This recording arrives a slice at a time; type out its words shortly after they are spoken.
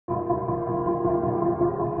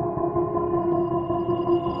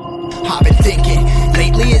I've been thinking,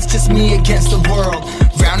 lately it's just me against the world.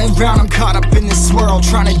 Round and round I'm caught up in this swirl,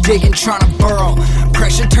 trying to dig and trying to burrow.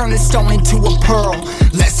 Pressure turned this stone into a pearl.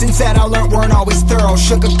 Lessons that I learned weren't always thorough,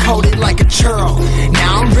 sugar-coated like a churl.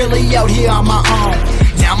 Now I'm really out here on my own.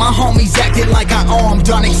 Now my homies acting like I owe 'em,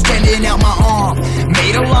 done extending out my arm.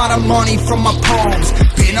 Made a lot of money from my poems,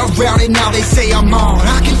 been around it, now they say I'm on.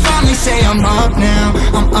 I can finally say I'm up now,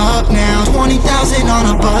 I'm up now. 20,000 on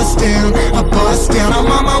a bus down,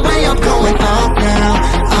 I'm on my way up, going up now,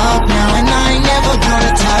 and I ain't never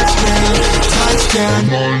gonna touch down.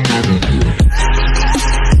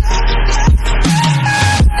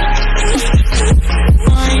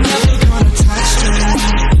 I ain't never gonna touch down.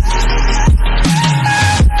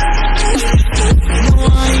 No,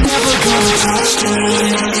 I ain't never gonna touch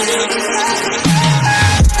down.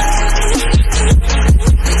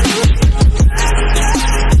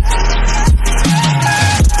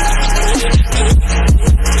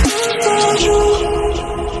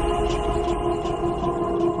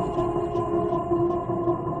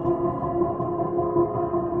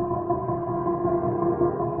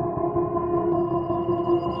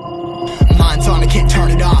 Mind's on, I can't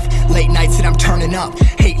turn it off. Late nights and I'm turning up.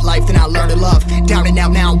 Hate life, then I learn to love. Down and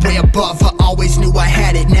out, now I'm way above. I always knew I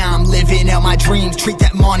had it, now I'm living out my dreams. Treat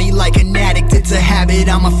that money like an addict, it's a habit,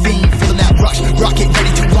 I'm a fiend. Feeling that rush, rocket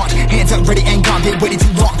ready to launch. Hands up, ready and gone, been waiting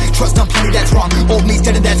too long. Trust on plenty, that's wrong. Old me's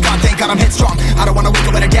dead and that's gone, thank God I'm headstrong. I don't wanna wake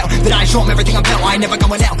up in a doubt that I show 'em everything I'm about. I ain't never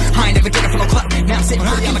going out, I ain't never getting from a club. Now I'm sitting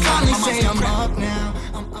pretty on the ground, my mind's still crap.